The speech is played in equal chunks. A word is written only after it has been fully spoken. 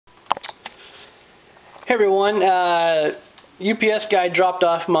Hey everyone, UPS guy dropped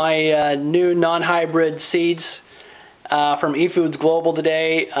off my new non-hybrid seeds from eFoods Global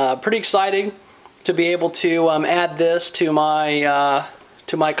today. Pretty exciting to be able to add this to my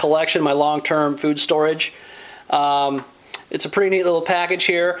collection, my long-term food storage. It's a pretty neat little package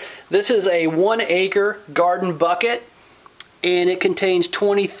here. This is a 1 acre garden bucket, and it contains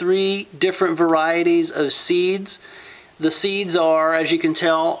 23 different varieties of seeds. The seeds are, as you can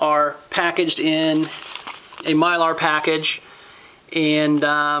tell, are packaged in a Mylar package, and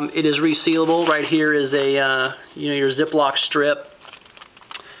it is resealable. Right here is a your Ziploc strip,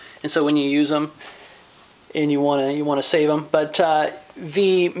 and so when you use them and you want to save them, but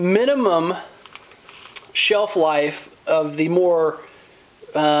the minimum shelf life of the more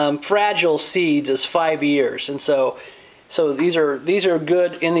fragile seeds is 5 years, and so these are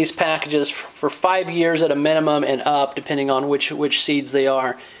good in these packages for 5 years at a minimum and up, depending on which seeds they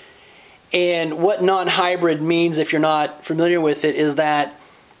are. And what non-hybrid means, if you're not familiar with it, is that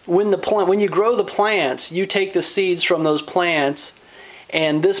when you grow the plants, you take the seeds from those plants,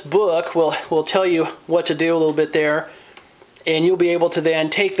 and this book will tell you what to do a little bit there, and you'll be able to then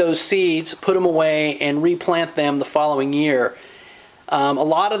take those seeds, put them away, and replant them the following year. A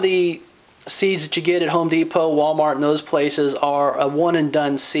lot of the seeds that you get at Home Depot, Walmart, and those places are a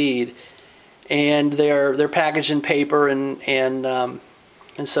one-and-done seed, and they're packaged in paper and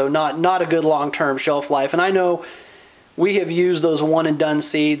so not a good long-term shelf life. And I know we have used those one-and-done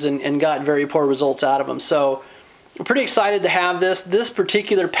seeds and got very poor results out of them. So I'm pretty excited to have this. This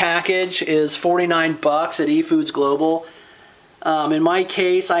particular package is 49 bucks at eFoods Global. In my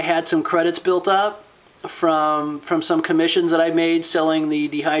case, I had some credits built up from some commissions that I made selling the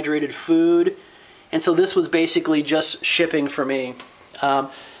dehydrated food, and so this was basically just shipping for me.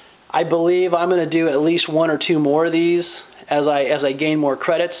 I believe I'm going to do at least 1 or 2 more of these as I gain more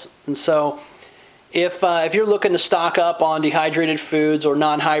credits. And so if you're looking to stock up on dehydrated foods or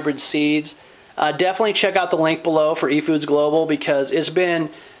non-hybrid seeds, definitely check out the link below for eFoods Global, because it's been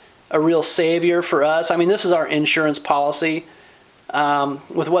a real savior for us. I mean, this is our insurance policy.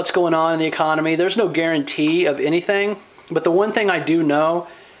 With what's going on in the economy, there's no guarantee of anything, but the one thing I do know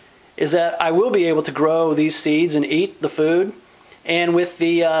is that I will be able to grow these seeds and eat the food. And with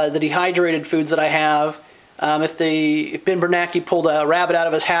the dehydrated foods that I have, if Ben Bernanke pulled a rabbit out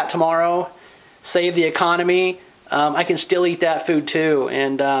of his hat tomorrow, save the economy, I can still eat that food too,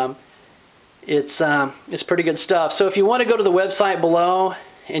 and it's pretty good stuff. So if you want to go to the website below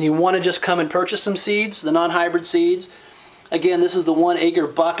and you want to just come and purchase some seeds, the non-hybrid seeds, again, this is the 1 acre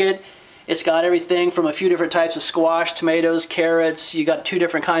bucket. It's got everything from a few different types of squash, tomatoes, carrots. You got 2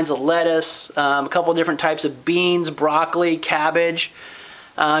 different kinds of lettuce, a couple different types of beans, broccoli, cabbage.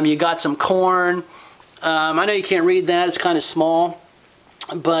 You got some corn. I know you can't read that, it's kind of small,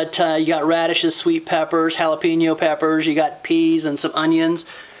 but you got radishes, sweet peppers, jalapeno peppers, you got peas and some onions.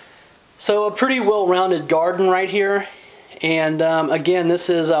 So a pretty well-rounded garden right here. And again, this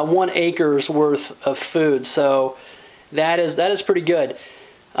is 1 acre's worth of food, so that is pretty good.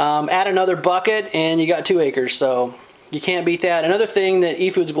 Add another bucket and you got 2 acres, so you can't beat that. Another thing that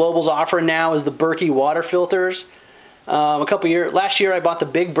eFoods Global's offering now is the Berkey water filters. Last year I bought the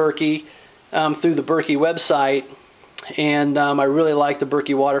big Berkey through the Berkey website, and I really like the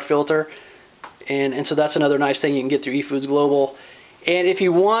Berkey water filter, and so that's another nice thing you can get through eFoods Global. And if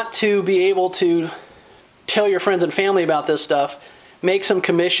you want to be able to tell your friends and family about this stuff, make some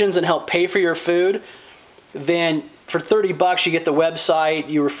commissions and help pay for your food, then for 30 bucks you get the website,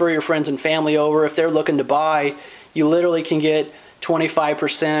 you refer your friends and family over. If they're looking to buy, you literally can get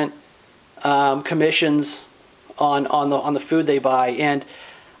 25% commissions on the food they buy. And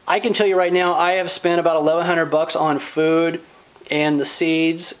I can tell you right now, I have spent about 1,100 bucks on food and the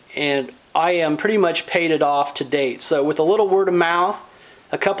seeds, and I am pretty much paid it off to date. So with a little word of mouth,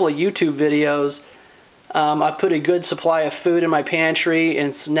 a couple of YouTube videos, I put a good supply of food in my pantry,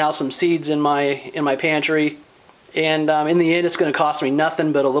 and now some seeds in my pantry. And in the end, it's going to cost me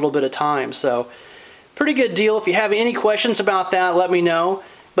nothing but a little bit of time. So pretty good deal. If you have any questions about that, let me know.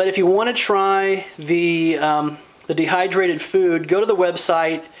 But if you want to try the dehydrated food, go to the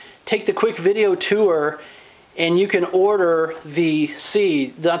website, take the quick video tour, and you can order the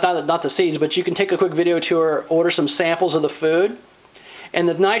seed, not the seeds, but you can take a quick video tour, order some samples of the food. And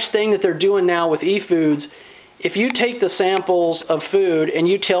the nice thing that they're doing now with eFoods, if you take the samples of food and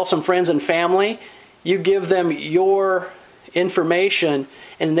you tell some friends and family, you give them your information,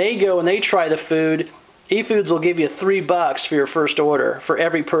 and they go and they try the food, eFoods will give you $3 for your first order for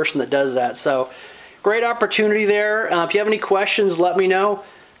every person that does that. So great opportunity there. If you have any questions, let me know.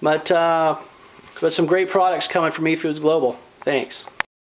 But some great products coming from eFoods Global. Thanks.